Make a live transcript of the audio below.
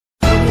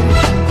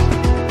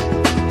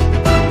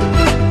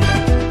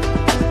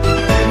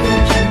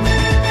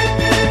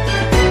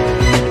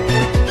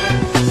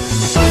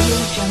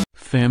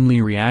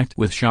family react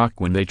with shock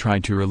when they try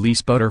to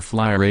release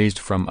butterfly raised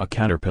from a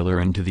caterpillar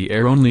into the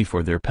air only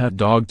for their pet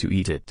dog to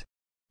eat it.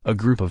 A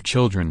group of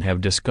children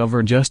have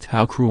discovered just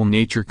how cruel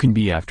nature can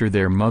be after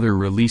their mother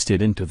released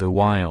it into the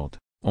wild,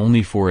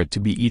 only for it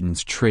to be eaten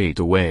straight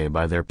away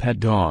by their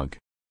pet dog.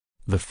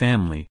 The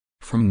family,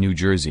 from New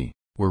Jersey,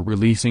 were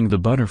releasing the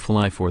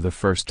butterfly for the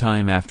first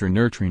time after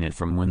nurturing it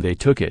from when they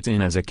took it in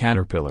as a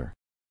caterpillar.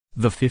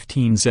 The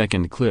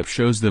 15-second clip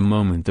shows the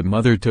moment the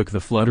mother took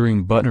the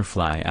fluttering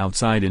butterfly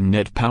outside in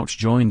net pouch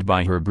joined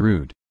by her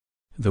brood.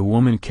 The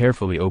woman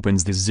carefully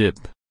opens the zip,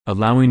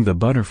 allowing the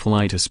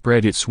butterfly to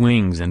spread its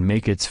wings and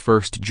make its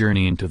first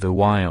journey into the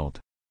wild.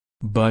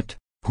 But,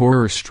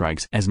 horror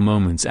strikes as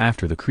moments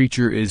after the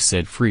creature is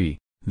set free,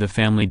 the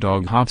family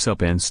dog hops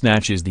up and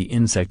snatches the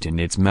insect in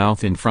its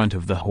mouth in front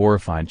of the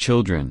horrified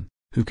children,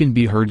 who can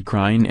be heard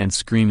crying and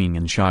screaming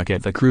in shock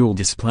at the cruel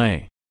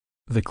display.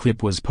 The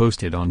clip was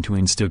posted onto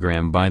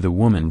Instagram by the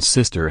woman's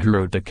sister, who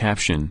wrote the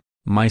caption,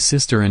 "My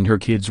sister and her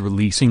kids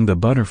releasing the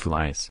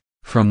butterflies,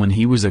 from when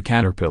he was a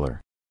caterpillar.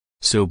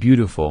 So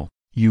beautiful,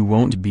 you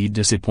won't be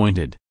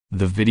disappointed."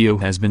 The video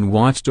has been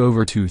watched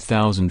over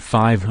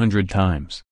 2,500 times.